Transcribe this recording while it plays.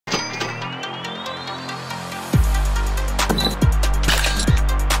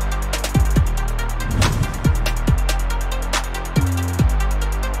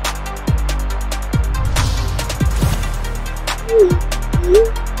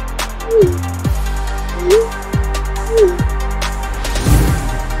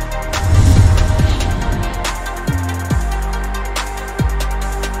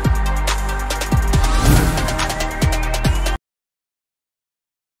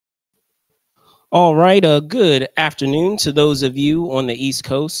All right. Good afternoon to those of you on the East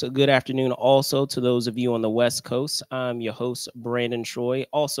Coast. A good afternoon also to those of you on the West Coast. I'm your host, Brandon Troy,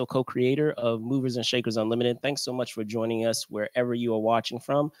 also co-creator of Movers and Shakers Unlimited. Thanks so much for joining us wherever you are watching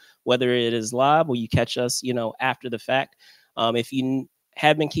from, whether it is live or you catch us, after the fact. If you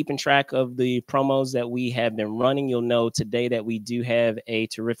have been keeping track of the promos that we have been running, you'll know today that we do have a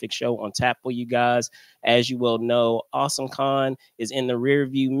terrific show on tap for you guys. As you will know, Awesome Con is in the rear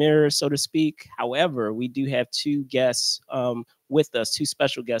view mirror, so to speak. However, we do have two guests with us, two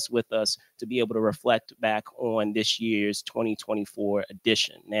special guests with us to be able to reflect back on this year's 2024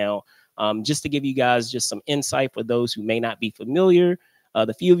 edition. Now, just to give you guys just some insight for those who may not be familiar,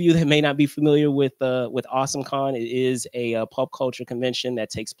 the few of you that may not be familiar with Awesome Con, it is a pop culture convention that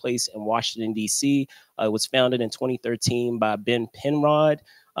takes place in Washington, D.C. It was founded in 2013 by Ben Penrod,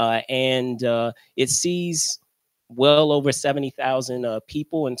 and it sees well over 70,000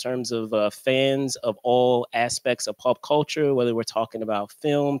 people in terms of fans of all aspects of pop culture, whether we're talking about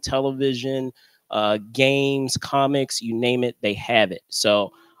film, television, games, comics, you name it, they have it.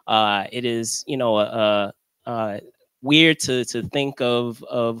 So it is, weird to think of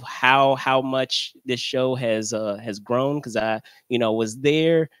how much this show has grown, because I was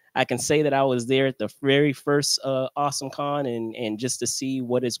there. I can say that I was there at the very first Awesome Con, and just to see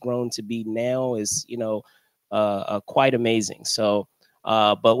what it's grown to be now is quite amazing. So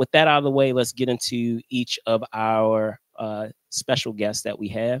but with that out of the way, let's get into each of our special guests that we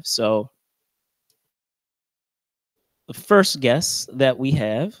have. So the first guest that we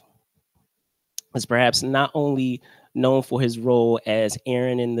have is perhaps not only known for his role as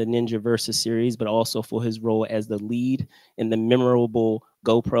Aaron in the Ninja Versus series, but also for his role as the lead in the memorable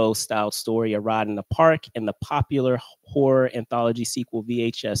GoPro-style story A Ride in the Park and the popular horror anthology sequel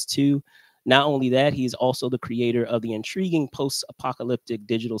VHS 2. Not only that, he's also the creator of the intriguing post-apocalyptic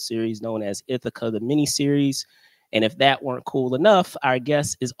digital series known as Ithaca, the miniseries. And if that weren't cool enough, our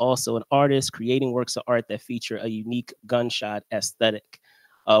guest is also an artist creating works of art that feature a unique gunshot aesthetic.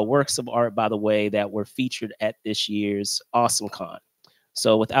 Works of art, by the way, that were featured at this year's Awesome Con.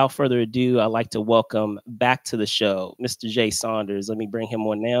 So without further ado, I'd like to welcome back to the show, Mr. Jay Saunders. Let me bring him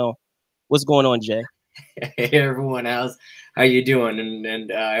on now. What's going on, Jay? Hey everyone, how you doing?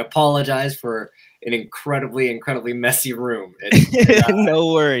 And I apologize for an incredibly messy room.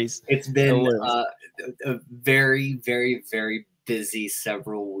 No worries. It's been a very, very, very busy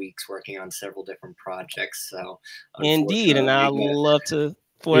several weeks working on several different projects. So indeed, and I'd love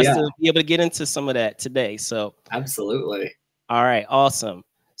for us to be able to get into some of that today. So absolutely. All right, awesome.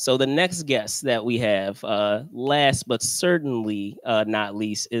 So the next guest that we have, last but certainly not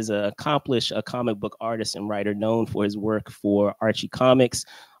least, is an accomplished comic book artist and writer known for his work for Archie Comics.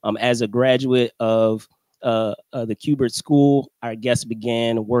 As a graduate of the Kubert School, our guest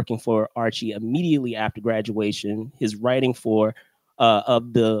began working for Archie immediately after graduation. His writing for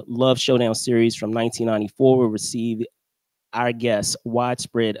of the Love Showdown series from 1994 will receive our guest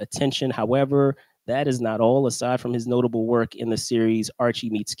widespread attention. However, that is not all. Aside from his notable work in the series Archie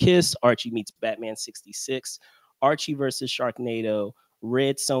Meets Kiss, Archie Meets Batman 66, Archie versus Sharknado,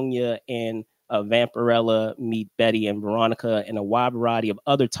 Red Sonja, and Vampirella Meet Betty and Veronica, and a wide variety of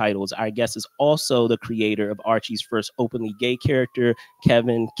other titles. Our guest is also the creator of Archie's first openly gay character,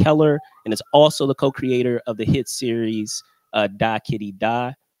 Kevin Keller, and is also the co-creator of the hit series Die Kitty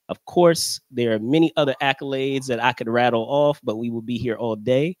Die. Of course, there are many other accolades that I could rattle off, but we will be here all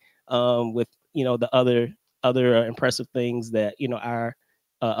day with the other impressive things that our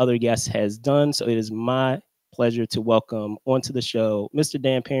other guest has done. So it is my pleasure to welcome onto the show Mr.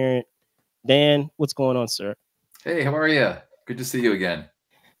 Dan Parent. Dan, what's going on, sir? Hey, how are you? Good to see you again.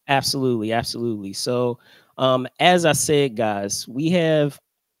 Absolutely, absolutely. So as I said, guys, we have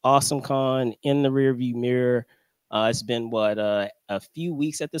Awesome Con in the rearview mirror. It's been a few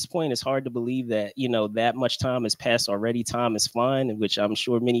weeks at this point. It's hard to believe that that much time has passed already. Time is flying, which I'm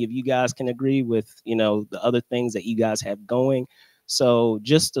sure many of you guys can agree with. The other things that you guys have going. So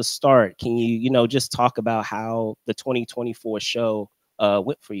just to start, can you just talk about how the 2024 show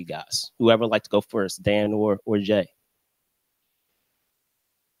went for you guys? Whoever like to go first, Dan or Jay.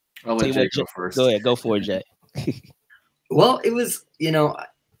 I'll let Jay go first. Go ahead, go for it, Jay. Well, it was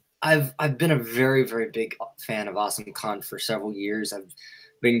I've been a very, very big fan of Awesome Con for several years. I've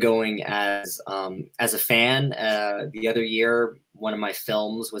been going as a fan. The other year, one of my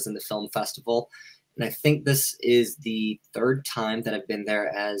films was in the film festival, and I think this is the third time that I've been there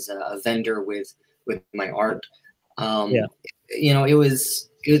as a vendor with my art. It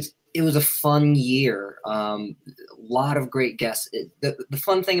was a fun year. A lot of great guests. The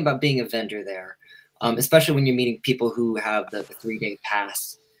fun thing about being a vendor there, especially when you're meeting people who have the 3-day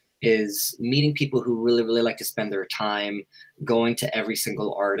pass, is meeting people who really, really like to spend their time going to every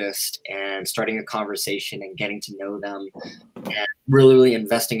single artist and starting a conversation and getting to know them and really, really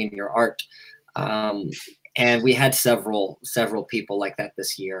investing in your art. And we had several people like that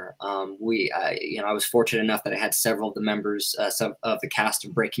this year. I was fortunate enough that I had several of the members some of the cast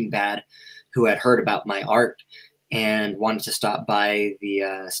of Breaking Bad who had heard about my art and wanted to stop by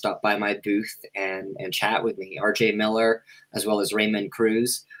my booth and chat with me. RJ Miller, as well as Raymond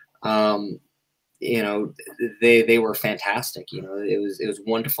Cruz. They were fantastic. It was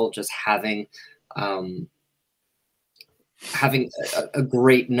wonderful just having a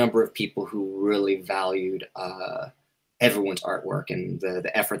great number of people who really valued everyone's artwork and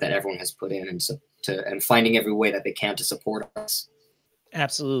the effort that everyone has put in, and finding every way that they can to support us.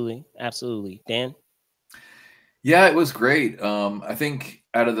 Absolutely. Dan? Yeah, it was great. I think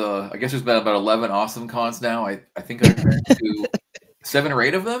out of I guess there's been about 11 Awesome Cons now. I think I've been to 7 or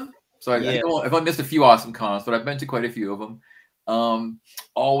 8 of them. So I've only missed a few Awesome Cons, but I've been to quite a few of them.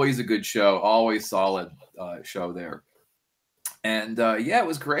 Always a good show, always solid show there. And yeah, it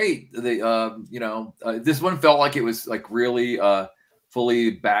was great. This one felt like it was like really fully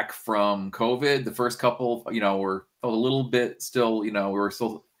back from COVID. The first couple, felt a little bit still, we were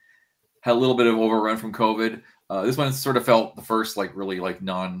still had a little bit of overrun from COVID. This one sort of felt the first like really like you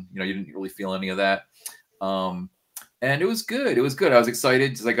didn't really feel any of that. And it was good. It was good. I was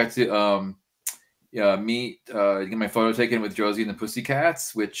excited because I got to get my photo taken with Josie and the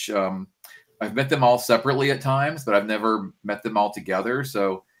Pussycats, which I've met them all separately at times, but I've never met them all together.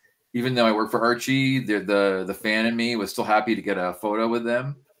 So even though I work for Archie, the fan in me was still happy to get a photo with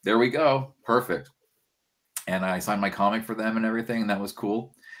them. There we go. Perfect. And I signed my comic for them and everything, and that was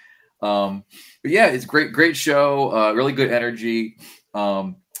cool. But yeah, it's great show. Really good energy.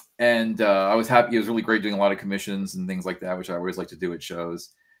 And I was happy. It was really great doing a lot of commissions and things like that, which I always like to do at shows.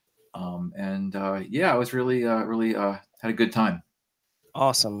 Yeah, I was really had a good time.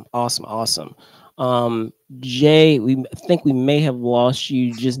 Awesome. Jay, we think we may have lost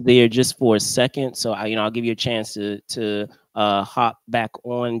you just for a second. So I'll give you a chance to hop back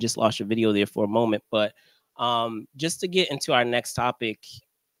on. Just lost your video there for a moment, but just to get into our next topic,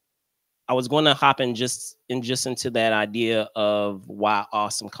 I was going to hop in just into that idea of why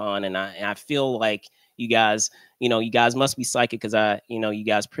Awesome Con, and I feel like you guys must be psychic because you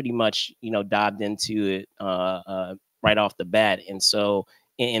guys pretty much dived into it right off the bat. And so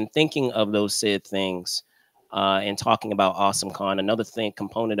in thinking of those said things and talking about Awesome Con, another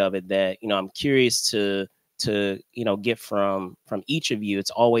component of it that I'm curious to get from each of you.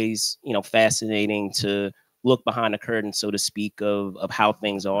 It's always fascinating to look behind the curtain, so to speak, of how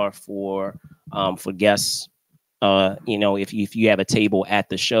things are for guests. If you have a table at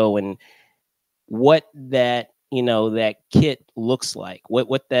the show, and what that that kit looks like,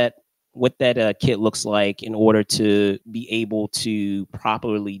 what that kit looks like in order to be able to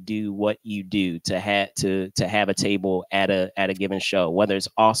properly do what you do to have a table at a given show, whether it's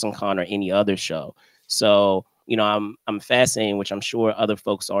Awesome Con or any other show. So I'm fascinated, which I'm sure other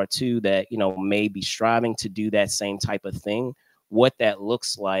folks are too, that may be striving to do that same type of thing. What that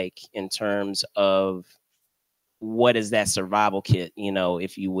looks like in terms of what is that survival kit,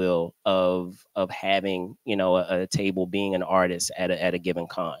 if you will, of having a table, being an artist at a given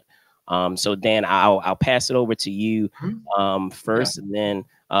con. So Dan, I'll pass it over to you first, and then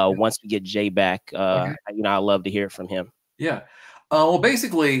once we get Jay back, okay. I'd love to hear it from him. Yeah. Well,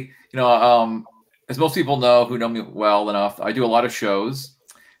 basically, as most people know who know me well enough, I do a lot of shows,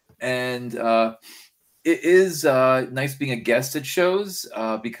 and it is nice being a guest at shows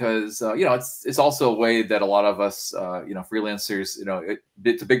because it's also a way that a lot of us freelancers,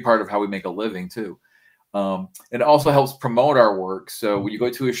 it's a big part of how we make a living too. It also helps promote our work. So when you go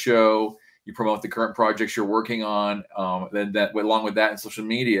to a show, you promote the current projects you're working on. Then along with that in social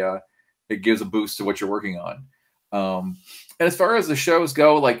media, it gives a boost to what you're working on. And as far as the shows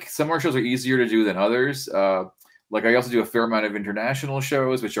go, like some of our shows are easier to do than others. Like I also do a fair amount of international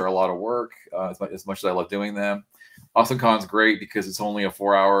shows, which are a lot of work, as much as I love doing them. Awesome Con's great because it's only a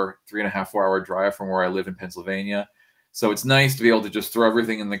 3.5-4 hour drive from where I live in Pennsylvania. So it's nice to be able to just throw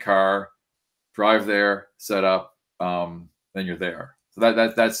everything in the car, drive there, set up, then you're there. So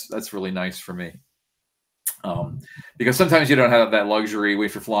that's really nice for me. Because sometimes you don't have that luxury.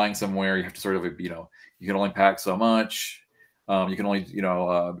 If you're flying somewhere, you have to sort of, you can only pack so much. You can only,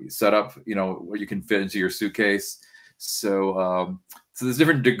 set up, what you can fit into your suitcase. So there's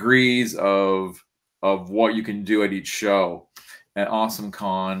different degrees of what you can do at each show. And Awesome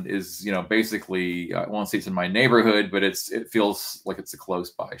Con is, basically, I won't say it's in my neighborhood, but it feels like it's a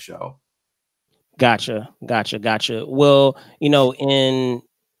close by show. Gotcha. Well,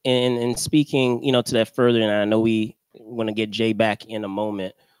 and speaking, you know, to that further, and I know we want to get Jay back in a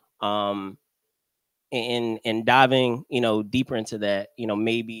moment. And diving, you know, deeper into that, you know,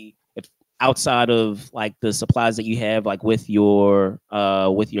 maybe if outside of like the supplies that you have, like with your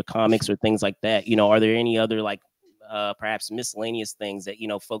comics or things like that, you know, are there any other like perhaps miscellaneous things that, you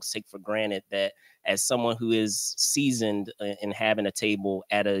know, folks take for granted that as someone who is seasoned in having a table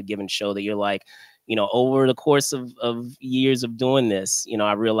at a given show that you're like, you know, over the course of years of doing this, you know,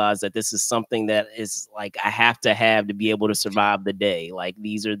 I realized that this is something that is like I have to be able to survive the day. Like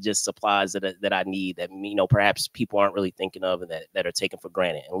these are just supplies that I need that, you know, perhaps people aren't really thinking of and that are taken for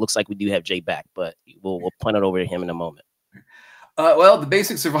granted. And it looks like we do have Jay back, but we'll punt it over to him in a moment. Well, the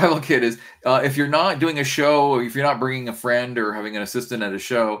basic survival kit is if you're not doing a show, or if you're not bringing a friend or having an assistant at a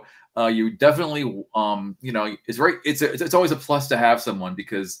show, you definitely, you know, it's always a plus to have someone,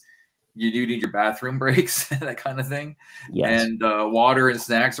 because you do need your bathroom breaks and that kind of thing. Yes. And water and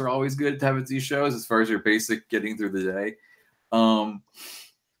snacks are always good to have at these shows as far as your basic getting through the day.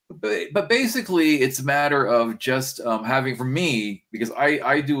 But basically, it's a matter of just having, for me, because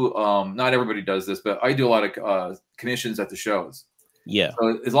I do, not everybody does this, but I do a lot of commissions at the shows. Yeah.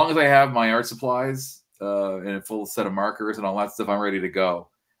 So as long as I have my art supplies and a full set of markers and all that stuff, I'm ready to go.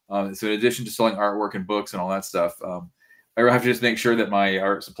 So in addition to selling artwork and books and all that stuff, I have to just make sure that my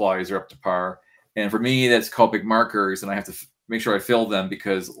art supplies are up to par. And for me, that's Copic markers, and I have to make sure I fill them,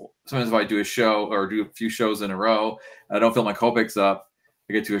 because sometimes if I do a show or do a few shows in a row, and I don't fill my Copics up,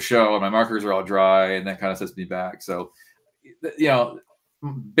 I get to a show and my markers are all dry, and that kind of sets me back. So, you know,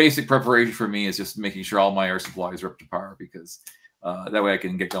 basic preparation for me is just making sure all my art supplies are up to par, because that way I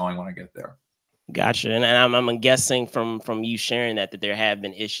can get going when I get there. Gotcha. And I'm guessing from you sharing that there have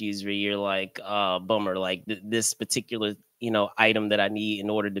been issues where you're like, bummer, like this particular, you know, item that I need in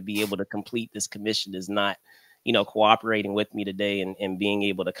order to be able to complete this commission is not, you know, cooperating with me today, and being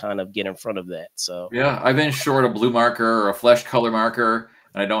able to kind of get in front of that. So yeah, I've been short a blue marker or a flesh color marker,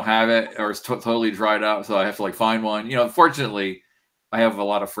 and I don't have it, or it's totally dried out, so I have to like find one. You know, fortunately, I have a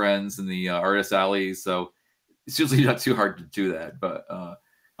lot of friends in the artist alleys, so it's usually not too hard to do that. But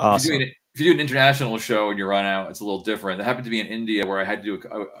awesome. if you do an international show and you run out, it's a little different. That happened to be in India, where I had to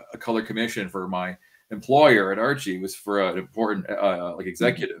do a color commission for my employer at Archie. It was for an important like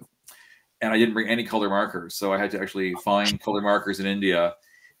executive, and I didn't bring any color markers, so I had to actually find color markers in India,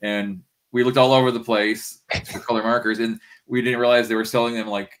 and we looked all over the place for color markers, and we didn't realize they were selling them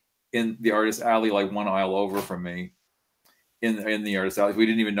like in the artist alley, like one aisle over from me. In the artist alley, we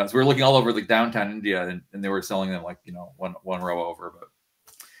didn't even know. So we were looking all over like downtown India, and they were selling them like, you know, one row over, but.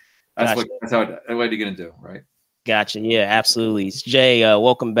 Gotcha. That's what are you gonna do, right? Gotcha. Yeah, absolutely. Jay,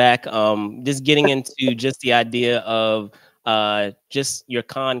 welcome back. Just getting into just the idea of just your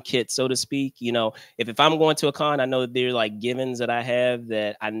con kit, so to speak. You know, if I'm going to a con, I know that there are like givens that I have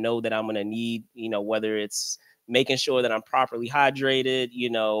that I know that I'm gonna need, you know, whether it's making sure that I'm properly hydrated, you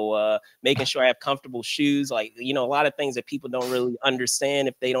know, making sure I have comfortable shoes, like, you know, a lot of things that people don't really understand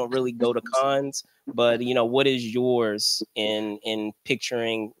if they don't really go to cons. But, you know, what is yours in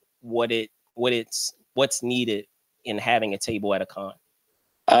picturing what's needed in having a table at a con?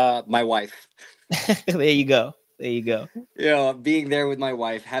 My wife. There you go. There you go. You know, being there with my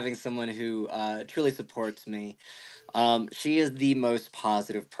wife, having someone who truly supports me. She is the most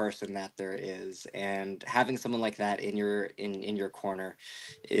positive person that there is, and having someone like that in your corner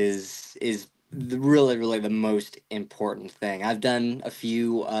is really the most important thing. I've done a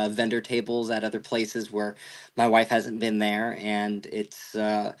few vendor tables at other places where my wife hasn't been there, and it's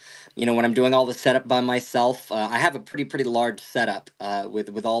you know, when I'm doing all the setup by myself, I have a pretty large setup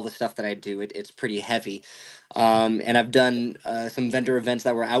with all the stuff that I do. It's pretty heavy. And I've done some vendor events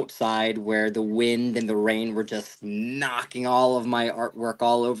that were outside where the wind and the rain were just knocking all of my artwork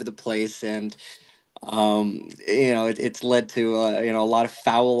all over the place. And, you know, it's led to, you know, a lot of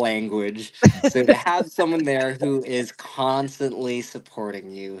foul language. So to have someone there who is constantly supporting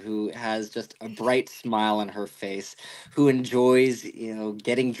you, who has just a bright smile on her face, who enjoys, you know,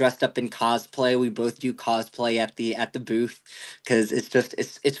 getting dressed up in cosplay. We both do cosplay at the booth because it's just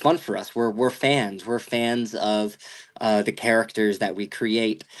it's fun for us. We're fans. We're fans of the characters that we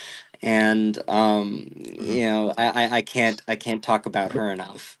create, and you know, I can't talk about her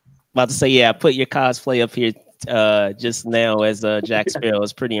enough. About to say, yeah, I put your cosplay up here just now as Jack Sparrow.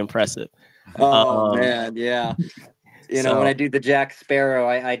 It's pretty impressive. Oh man, yeah. You know, when I So do the Jack Sparrow,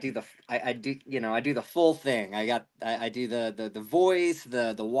 I do I do, you know, I do the full thing. I do the voice,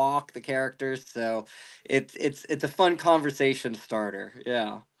 the walk, the characters. So it's a fun conversation starter.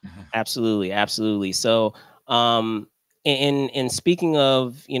 Yeah. absolutely, absolutely. So in speaking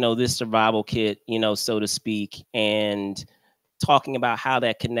of, you know, this survival kit, you know, so to speak, and talking about how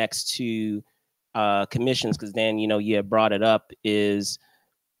that connects to commissions, because then you had brought it up, is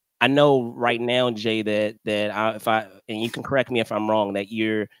I know right now, Jay, if I, and you can correct me if I'm wrong, that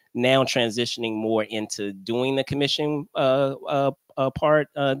you're now transitioning more into doing the commission part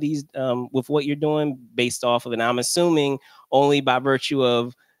these with what you're doing based off of, and I'm assuming only by virtue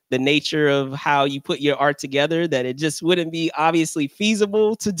of the nature of how you put your art together, that it just wouldn't be obviously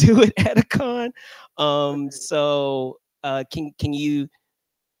feasible to do it at a con. So can you?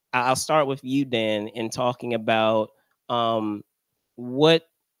 I'll start with you, Dan, in talking about what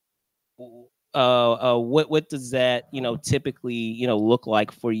what does that typically look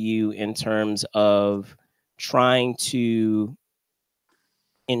like for you in terms of trying to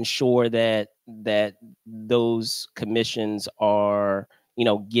ensure that those commissions are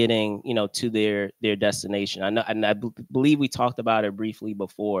getting to their destination. I know, and believe we talked about it briefly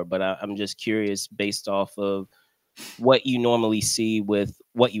before, but I'm just curious, based off of what you normally see with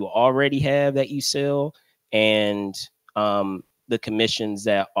what you already have that you sell, and the commissions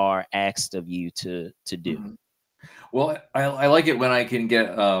that are asked of you to do. Mm-hmm. Well, I like it when I can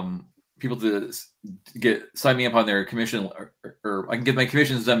get people to sign me up on their commission, or I can get my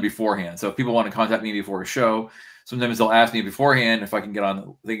commissions done beforehand. So if people want to contact me before a show, sometimes they'll ask me beforehand if I can get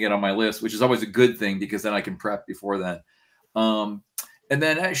on my list, which is always a good thing, because then I can prep before then. And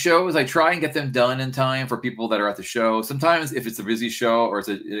then at shows, I try and get them done in time for people that are at the show. Sometimes if it's a busy show or it's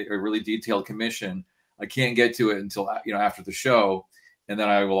a really detailed commission, I can't get to it until after the show, and then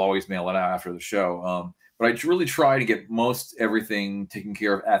I will always mail it out after the show. But I really try to get most everything taken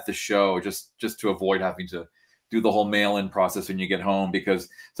care of at the show, just to avoid having to do the whole mail-in process when you get home, because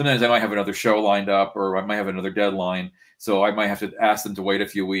sometimes I might have another show lined up, or I might have another deadline. So I might have to ask them to wait a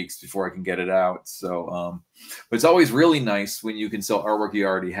few weeks before I can get it out. So, but it's always really nice when you can sell artwork you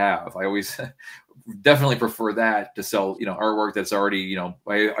already have. I always definitely prefer that, to sell, artwork that's already,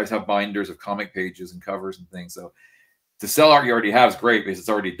 I have binders of comic pages and covers and things. So to sell art you already have is great, because it's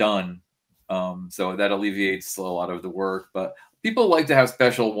already done. So that alleviates a lot of the work. But people like to have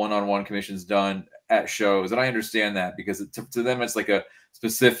special one-on-one commissions done at shows, and I understand that, because to them it's like a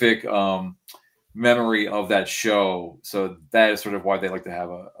specific memory of that show. So that is sort of why they like to have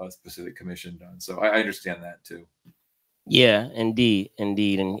a specific commission done. So I understand that too. Yeah, indeed. And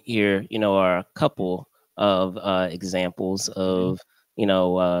here, are a couple of examples of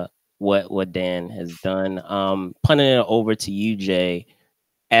what Dan has done. Punting it over to you, Jay.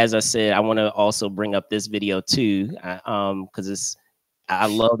 As I said, I want to also bring up this video too, because I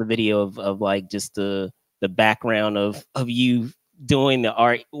love the video of like just the background of you doing the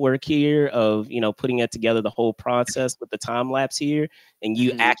artwork here, of putting it together, the whole process with the time lapse here, and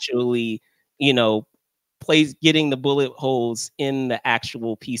you actually getting the bullet holes in the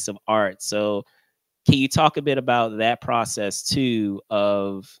actual piece of art. So can you talk a bit about that process too,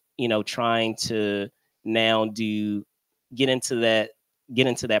 of trying to now get into that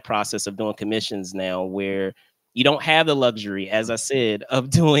process of doing commissions now, where you don't have the luxury, as I said, of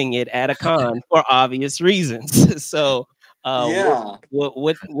doing it at a con for obvious reasons. So Yeah.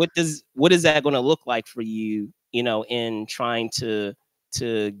 what is that going to look like for you, in trying to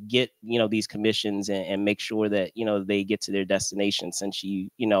get these commissions and make sure that they get to their destination, since you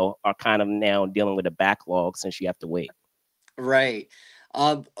are kind of now dealing with a backlog, since you have to wait. Right.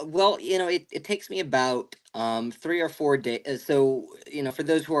 Well, it takes me about 3 or 4 days. So, for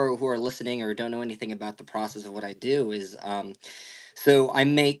those who are listening or don't know anything about the process of what I do, is so I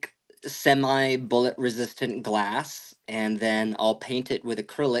make semi-bullet resistant glass, and then I'll paint it with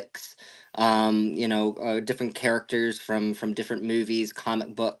acrylics. Different characters from different movies,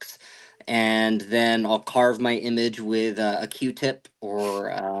 comic books, and then I'll carve my image with a Q-tip, or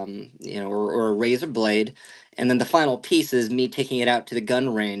a razor blade, and then the final piece is me taking it out to the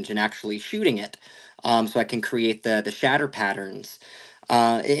gun range and actually shooting it, so I can create the shatter patterns.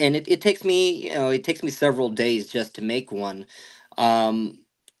 And it takes me, several days just to make one. Um,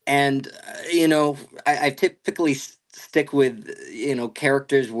 and I typically stick with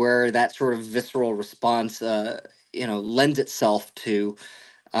characters where that sort of visceral response lends itself to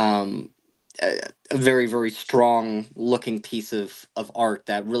um, a very, very strong looking piece of art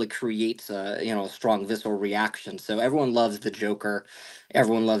that really creates a strong visceral reaction. So everyone loves the Joker,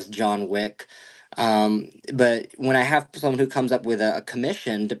 everyone loves John Wick. But when I have someone who comes up with a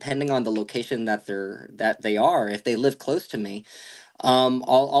commission, depending on the location that they are, if they live close to me,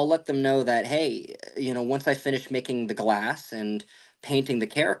 I'll let them know that, hey, once I finish making the glass and painting the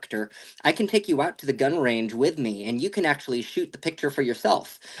character, I can take you out to the gun range with me and you can actually shoot the picture for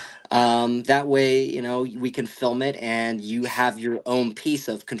yourself. That way, you know, we can film it and you have your own piece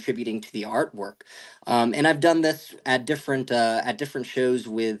of contributing to the artwork. And I've done this at different shows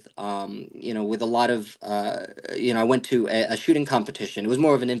with, you know, with a lot of, you know, I went to a shooting competition. It was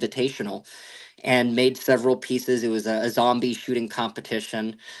more of an invitational, and made several pieces. It was a zombie shooting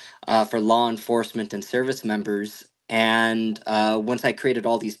competition for law enforcement and service members. And once I created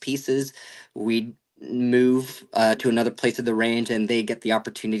all these pieces, we'd move to another place of the range and they get the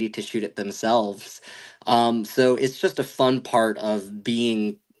opportunity to shoot it themselves. So it's just a fun part of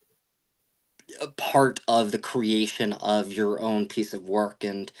being a part of the creation of your own piece of work.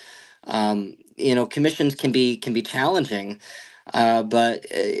 And you know, commissions can be challenging, but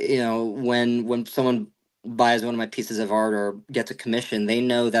you know, when someone buys one of my pieces of art or gets a commission, they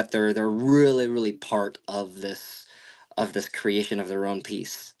know that they're really part of this creation of their own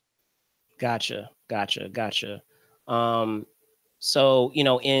piece. Gotcha. Um, so you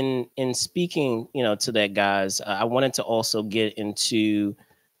know, in speaking, you know, to that, guys, I wanted to also get into,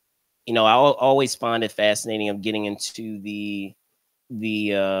 you know, always find it fascinating of getting into the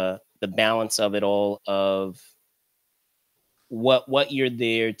balance of it all, of what you're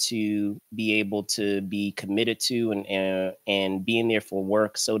there to be able to be committed to, and being there for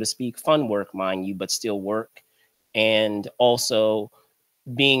work, so to speak, fun work, mind you, but still work, and also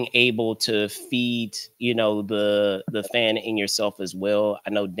being able to feed, you know, the fan in yourself as well.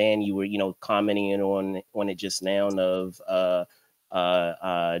 I know, Dan, you were, you know, commenting on it just now, of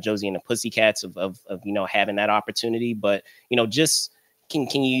Josie and the Pussycats, of you know, having that opportunity. But you know, just can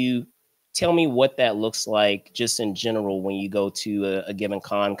you tell me what that looks like just in general when you go to a given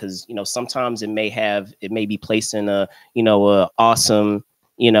con? Because you know, sometimes it may be placed in a, you know, a awesome,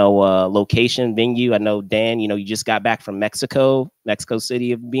 you know, location, venue. I know, Dan, you know, you just got back from Mexico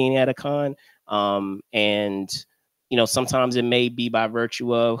City, of being at a con, and you know, sometimes it may be by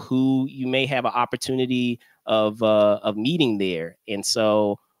virtue of who you may have an opportunity of meeting there. And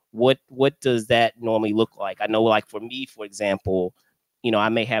so what does that normally look like? I know, like for me, for example, you know, I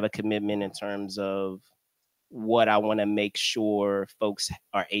may have a commitment in terms of what I want to make sure folks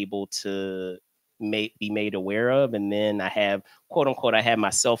are able to be made aware of. And then I have, quote unquote, I have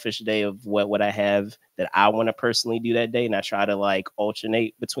my selfish day of what I have that I want to personally do that day. And I try to like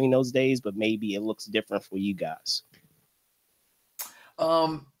alternate between those days, but maybe it looks different for you guys.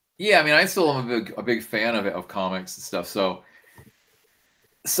 Yeah, I mean, I still am a big fan of comics and stuff. So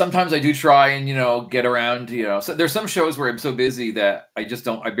sometimes I do try and, you know, get around, you know, so there's some shows where I'm so busy that I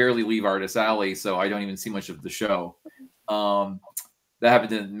barely leave Artist Alley. So I don't even see much of the show. That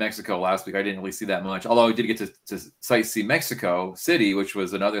happened in Mexico last week. I didn't really see that much, although I did get to sightsee Mexico City, which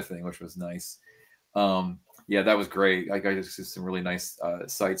was another thing, which was nice. Yeah, that was great. I just see some really nice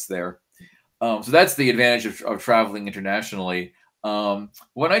sites there. So that's the advantage of traveling internationally.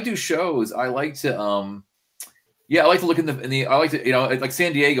 When I do shows, I like to, yeah, I like to look in the. I like to, you know, like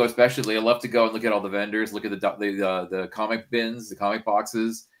San Diego especially. I love to go and look at all the vendors, look at the comic bins, the comic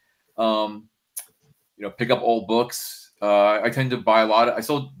boxes. You know, pick up old books. I tend to buy I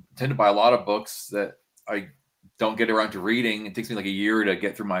still tend to buy a lot of books that I don't get around to reading. It takes me like a year to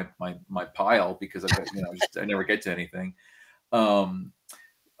get through my pile because I never get to anything. During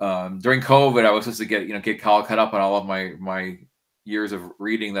COVID, I was supposed to get caught up on all of my years of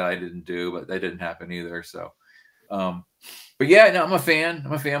reading that I didn't do, but that didn't happen either. So. But yeah, no, I'm a fan.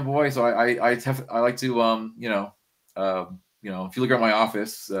 I'm a fanboy. So I like to if you look at my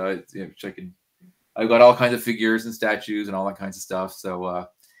office, which I've got all kinds of figures and statues and all that kinds of stuff. So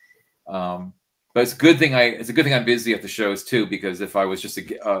but it's a good thing I'm busy at the shows too, because if I was just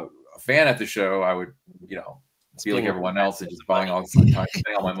a fan at the show, I would, you know, be like everyone else and just buying all the time,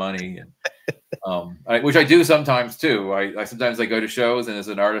 spending all my money, and which I do sometimes too. I sometimes I go to shows, and as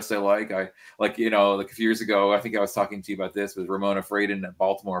an artist I like, you know, like a few years ago, I think I was talking to you about this with Ramona Fraden at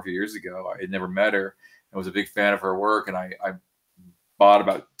Baltimore a few years ago. I had never met her. I was a big fan of her work, and I bought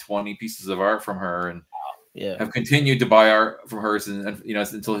about 20 pieces of art from her, and have continued to buy art from her since, you know,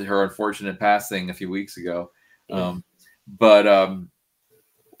 until her unfortunate passing a few weeks ago. Yeah.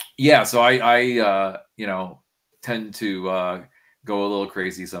 Yeah, so I you know, tend to go a little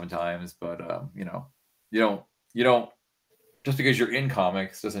crazy sometimes, but you know, you don't just because you're in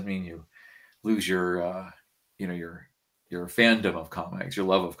comics doesn't mean you lose your you know, your fandom of comics, your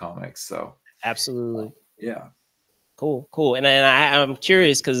love of comics. So absolutely, yeah, cool. And I'm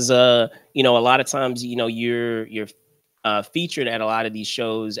curious because you know, a lot of times, you know, you're featured at a lot of these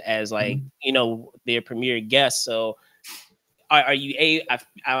shows as like, you know, their premier guests. So are you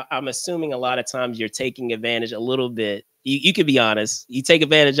I'm assuming a lot of times you're taking advantage a little bit you could be honest. You take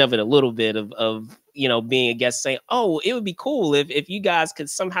advantage of it a little bit of you know, being a guest, saying, "Oh, it would be cool if you guys could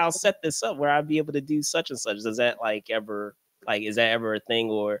somehow set this up where I'd be able to do such and such." Does that like ever like is that ever a thing,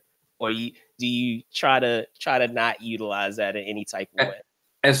 or do you try to not utilize that in any type of way?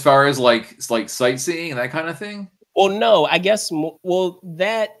 As far as like sightseeing and that kind of thing? Well, no, I guess well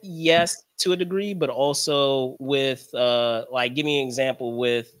that yes to a degree, but also with like give me an example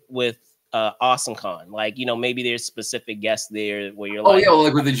with Awesome Con. Like, you know, maybe there's specific guests there where you're Oh like, yeah, well,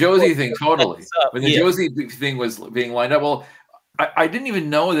 like with the Josie thing, totally. When the yeah. Josie thing was being lined up, well, I didn't even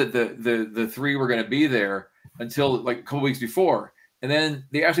know that the three were going to be there until like a couple weeks before, and then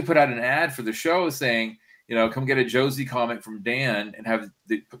they actually put out an ad for the show saying, you know, come get a Josie comic from Dan and have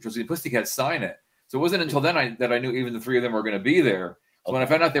the Josie and Pussycats sign it. So it wasn't until then that I knew even the three of them were going to be there. So when I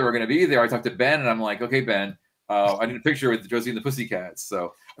found out they were going to be there, I talked to Ben and I'm like, okay, Ben, I need a picture with Josie and the Pussycats.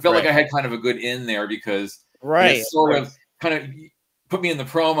 So I felt like I had kind of a good in there because it sort of kind of put me in the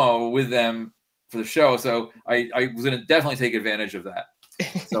promo with them for the show. So I was going to definitely take advantage of that.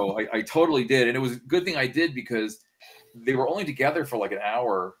 So I totally did. And it was a good thing I did because they were only together for like an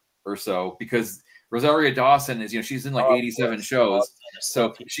hour or so because Rosaria Dawson is, you know, she's in like 87 shows.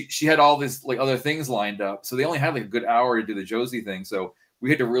 So she had all these like other things lined up. So they only had like a good hour to do the Josie thing. So we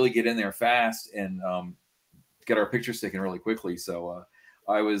had to really get in there fast and get our pictures taken really quickly. So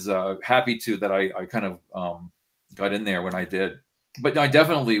I was happy that I kind of got in there when I did. But I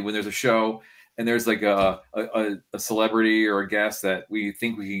definitely, when there's a show and there's like a celebrity or a guest that we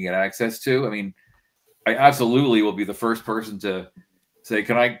think we can get access to, I mean, I absolutely will be the first person to say,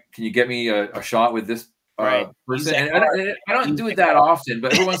 can you get me a shot with this person? And I don't do it that often,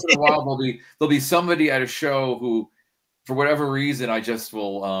 but every once in a while there'll be somebody at a show who, for whatever reason, I just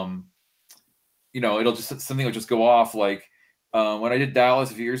will, you know, something will just go off. Like when I did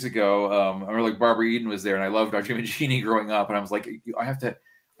Dallas a few years ago, I remember like Barbara Eden was there, and I loved Archie Mancini growing up, and I was like, I have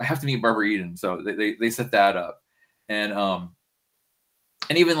to meet Barbara Eden. So they set that up, and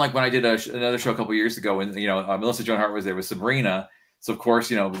even like when I did another show a couple years ago, when you know Melissa Joan Hart was there with Sabrina. So of course,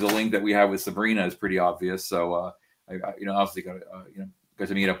 you know, the link that we have with Sabrina is pretty obvious. So I you know, obviously got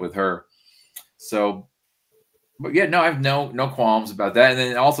to meet up with her. So, but yeah, no, I have no qualms about that. And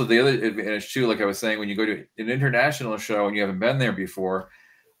then also the other advantage too, like I was saying, when you go to an international show and you haven't been there before,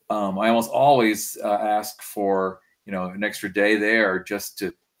 I almost always ask for, you know, an extra day there just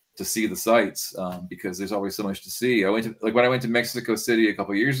to see the sights because there's always so much to see. When I went to Mexico City a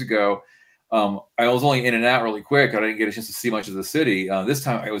couple of years ago. I was only in and out really quick. I didn't get a chance to see much of the city. This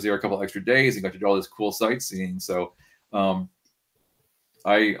time I was there a couple extra days and got to do all this cool sightseeing. So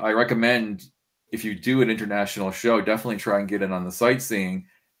I recommend if you do an international show, definitely try and get in on the sightseeing.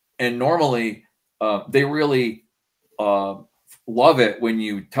 And normally they really love it when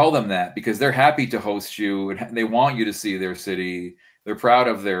you tell them that because they're happy to host you and they want you to see their city. They're proud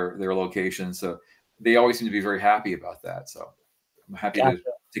of their location. So they always seem to be very happy about that. So I'm happy to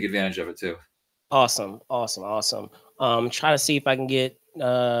take advantage of it too. Awesome. Try to see if I can get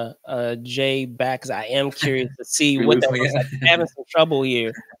Jay back because I am curious to see what that looks like. I'm having some trouble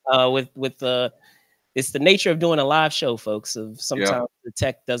here with it's the nature of doing a live show, folks. Sometimes the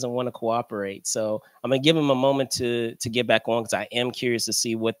tech doesn't want to cooperate. So I'm gonna give him a moment to get back on because I am curious to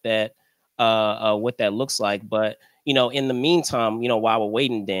see what that looks like. But you know, in the meantime, you know, while we're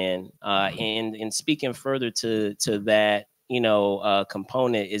waiting, Dan, and speaking further to that, you know,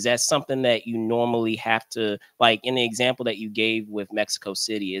 component, is that something that you normally have to, like in the example that you gave with Mexico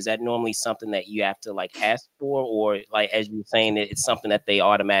City, is that normally something that you have to like ask for, or like as you're saying, it's something that they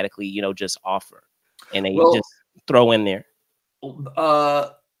automatically, you know, just offer and they just throw in there?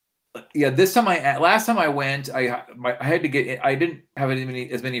 Yeah, last time I went, I had to get, I didn't have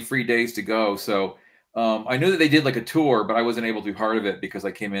as many free days to go, so I knew that they did like a tour, but I wasn't able to be part of it because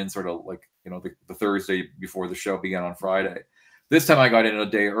I came in sort of like, you know, the Thursday before the show began on Friday. This time I got in a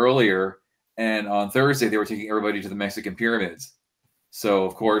day earlier, and on Thursday they were taking everybody to the Mexican pyramids. So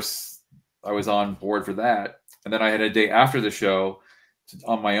of course I was on board for that, and then I had a day after the show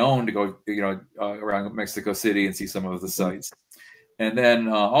on my own to go, you know, around Mexico City and see some of the sites. And then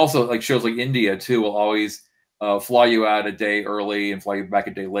also like shows like India too will always fly you out a day early and fly you back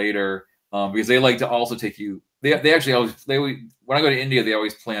a day later. Because they like to also take you. They actually always when I go to India, they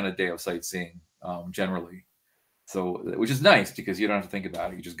always plan a day of sightseeing generally. So which is nice because you don't have to think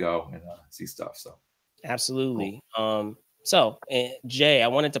about it. You just go and see stuff. So absolutely. Cool. So Jay, I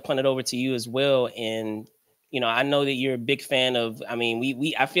wanted to punt it over to you as well. And you know, I know that you're a big fan of. I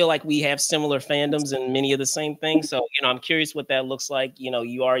mean, I feel like we have similar fandoms and many of the same things. So you know, I'm curious what that looks like. You know,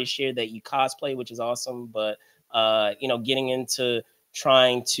 you already shared that you cosplay, which is awesome. But you know, getting into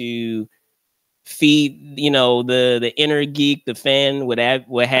trying to feed, the inner geek, the fan, what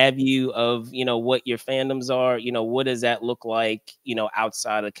have you, of what your fandoms are? What does that look like,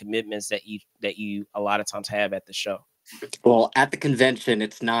 outside of commitments that you a lot of times have at the show? Well, at the convention,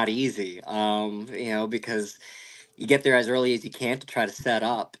 it's not easy, because you get there as early as you can to try to set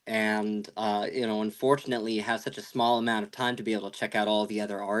up, and unfortunately, you have such a small amount of time to be able to check out all the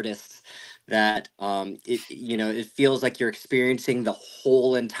other artists that it feels like you're experiencing the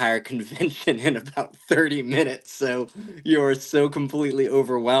whole entire convention in about 30 minutes. So you're so completely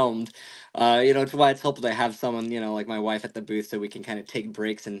overwhelmed. It's why it's helpful to have someone, like my wife at the booth, so we can kind of take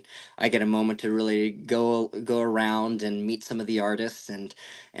breaks and I get a moment to really go around and meet some of the artists and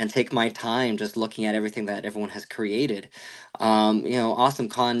take my time just looking at everything that everyone has created. Awesome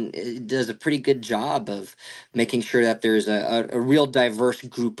Con does a pretty good job of making sure that there's a real diverse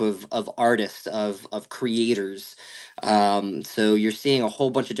group of artists, of creators. So you're seeing a whole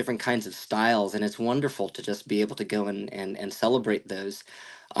bunch of different kinds of styles, and it's wonderful to just be able to go and celebrate those.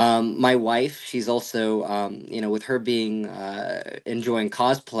 My wife, she's also, with her being enjoying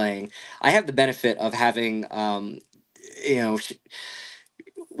cosplaying, I have the benefit of having, you know,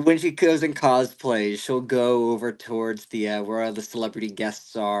 when she goes in cosplay, she'll go over towards the where all the celebrity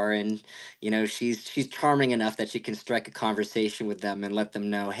guests are, and she's charming enough that she can strike a conversation with them and let them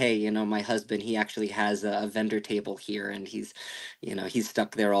know, hey, my husband, he actually has a vendor table here, and he's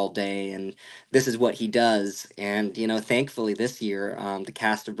stuck there all day, and this is what he does. And thankfully this year, the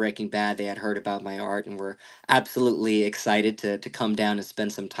cast of Breaking Bad, they had heard about my art and were absolutely excited to come down and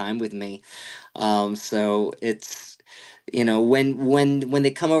spend some time with me. So it's when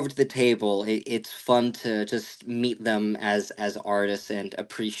they come over to the table, it's fun to just meet them as artists and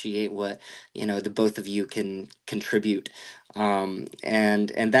appreciate what the both of you can contribute. And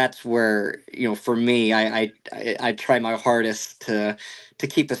that's where for me, I try my hardest to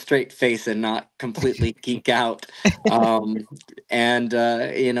keep a straight face and not completely geek out. And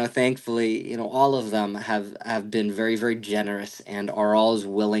thankfully, all of them have been very, very generous and are always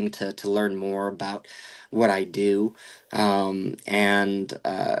willing to learn more about what I do, and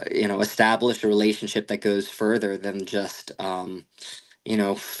establish a relationship that goes further than just fan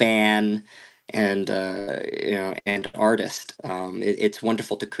and artist. It's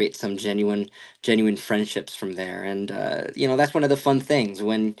wonderful to create some genuine friendships from there, and that's one of the fun things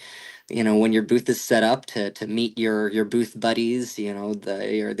when your booth is set up to meet your booth buddies,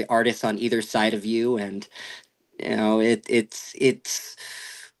 the artists on either side of you, and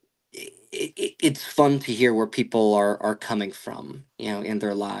it's fun to hear where people are coming from, in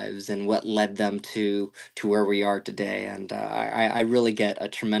their lives and what led them to where we are today. And I really get a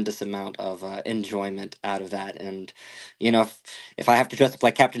tremendous amount of enjoyment out of that. And if I have to dress up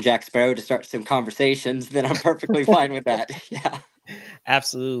like Captain Jack Sparrow to start some conversations, then I'm perfectly fine with that. Yeah.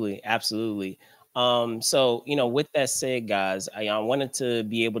 Absolutely, absolutely. So with that said, guys, I wanted to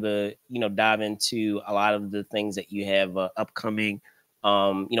be able to dive into a lot of the things that you have upcoming.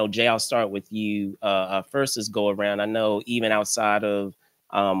 Jay, I'll start with you. First is go around. I know even outside of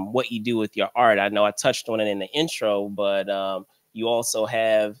what you do with your art, I know I touched on it in the intro, but you also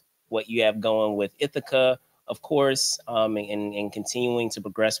have what you have going with Ithaca, of course, and continuing to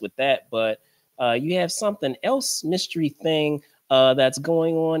progress with that. But you have something else, mystery thing that's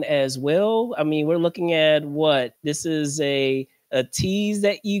going on as well. I mean, we're looking at what this is a tease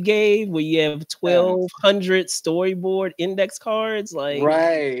that you gave where you have 1,200 storyboard index cards. Like,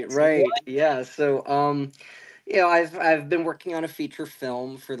 Right. Yeah. So, I've been working on a feature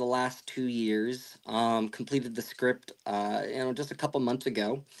film for the last 2 years. Completed the script, just a couple months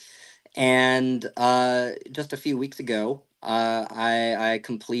ago, and just a few weeks ago, I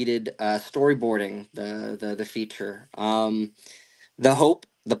completed storyboarding the feature.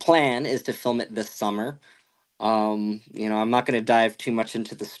 The plan is to film it this summer. I'm not going to dive too much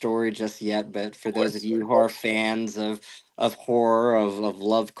into the story just yet, but for those of you who are fans of horror, of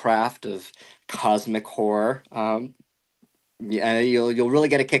Lovecraft, of cosmic horror, yeah, you'll really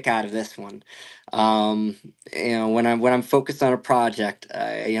get a kick out of this one. Um, when I'm focused on a project,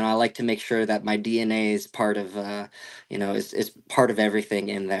 I like to make sure that my DNA is part of is part of everything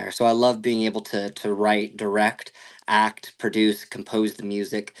in there. So I love being able to write, direct, act, produce, compose the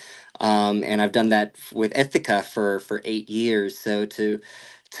music, and I've done that with Ithaca for 8 years. So to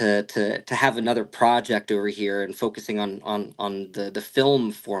have another project over here and focusing on the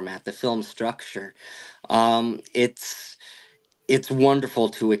film format, the film structure, it's wonderful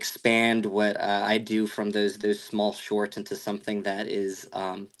to expand what I do from those small shorts into something that is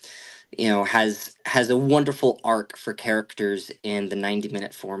has a wonderful arc for characters in the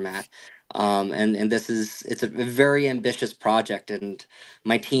 90-minute format. And it's a very ambitious project, and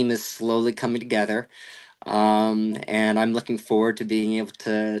my team is slowly coming together. And I'm looking forward to being able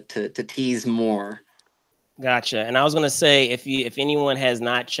to tease more. Gotcha. And I was gonna say, if anyone has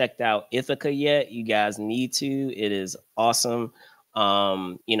not checked out Ithaca yet, you guys need to. It is awesome.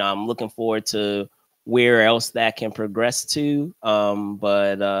 I'm looking forward to where else that can progress to.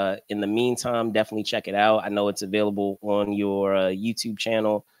 But in the meantime, definitely check it out. I know it's available on your YouTube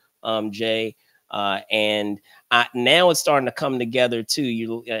channel, Jay. And now it's starting to come together too.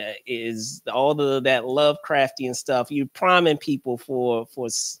 You is all that Lovecraftian stuff. You're priming people for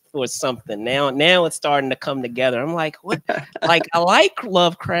something. Now it's starting to come together. I'm like, what? Like I like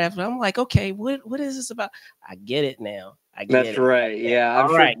Lovecraft. I'm like, okay, what is this about? I get it now. I get That's it. right. Yeah,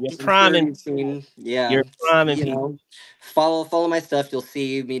 All right, you're I'm sure priming. you've seen. Yeah, You're priming you people. know, follow my stuff. You'll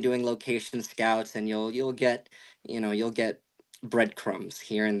see me doing location scouts, and you'll get, you'll get breadcrumbs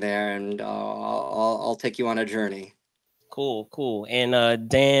here and there, and I'll take you on a journey. Cool. And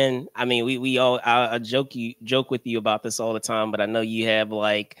Dan, I mean, we all I joke with you about this all the time, but I know you have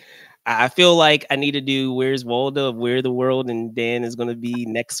like I feel like I need to do Where's Waldo of Where the World and Dan is going to be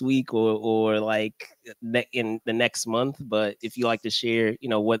next week or like in the next month. But if you like to share,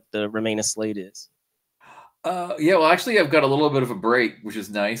 what the remaining slate is. Yeah, well, actually, I've got a little bit of a break, which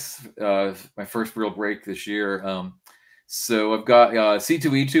is nice. My first real break this year. So I've got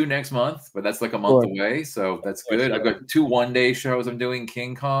C2E2 next month, but that's like a month away, so that's good. I've got 2 one-day shows. I'm doing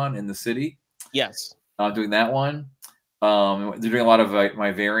King Con in the city. Yes. I'm doing that one. They're doing a lot of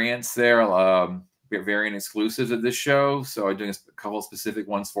my variants there. Variant exclusives at this show, so I'm doing a couple of specific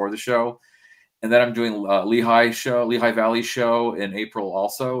ones for the show. And then I'm doing Lehigh Valley show in April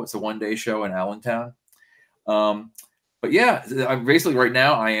also. It's a one-day show in Allentown. But yeah, I'm basically right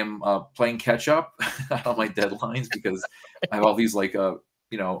now I am playing catch up on my deadlines because I have all these like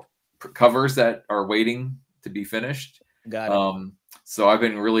covers that are waiting to be finished. Got it. So I've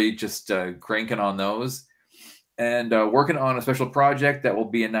been really just cranking on those and working on a special project that will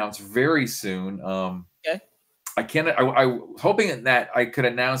be announced very soon. Okay. I was hoping that I could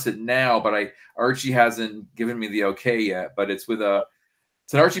announce it now, but Archie hasn't given me the okay yet. But it's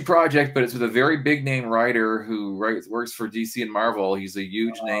an Archie project, but it's with a very big name writer who works for DC and Marvel. He's a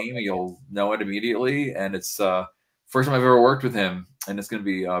huge name. Okay. You'll know it immediately. And it's first time I've ever worked with him. And it's going to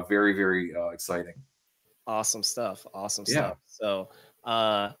be very, very exciting. Awesome stuff. So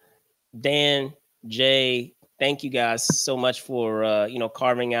Dan, Jay, thank you guys so much for,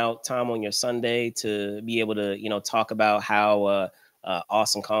 carving out time on your Sunday to be able to, talk about how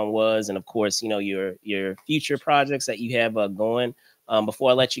Awesome Con was. And of course, your future projects that you have going. Before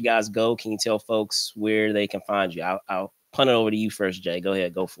I let you guys go, can you tell folks where they can find you? I'll punt it over to you first, Jay. Go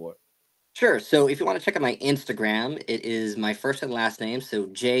ahead. Go for it. Sure. So if you want to check out my Instagram, it is my first and last name. So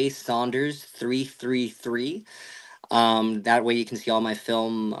J Saunders 333. That way you can see all my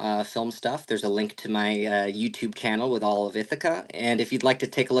film stuff. There's a link to my YouTube channel with all of Ithaca. And if you'd like to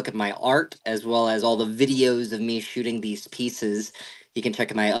take a look at my art, as well as all the videos of me shooting these pieces, you can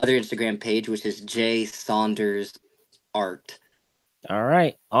check out my other Instagram page, which is J Saunders Art. All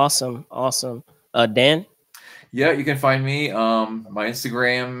right. Awesome. Dan? Yeah, you can find me. My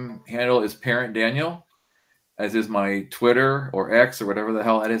Instagram handle is Parent Daniel, as is my Twitter or X or whatever the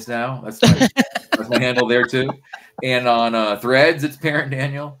hell that is now. That's my handle there too. And on Threads, it's Parent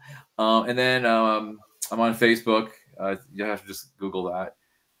Daniel. And then I'm on Facebook. You have to just Google that.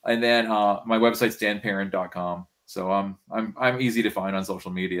 And then my website's danparent.com. So I'm easy to find on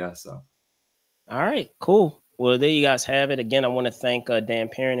social media. So. All right, cool. Well, there you guys have it. Again, I want to thank Dan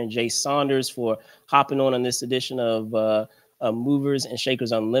Parent and Jay Saunders for hopping on this edition of Movers and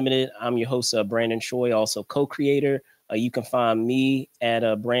Shakers Unlimited. I'm your host, Brandon Choi, also co-creator. You can find me at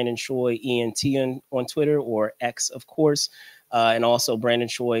Brandon Choi ENT on Twitter or X, of course, and also Brandon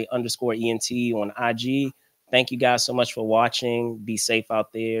Choi _ENT on IG. Thank you guys so much for watching. Be safe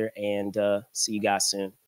out there and see you guys soon.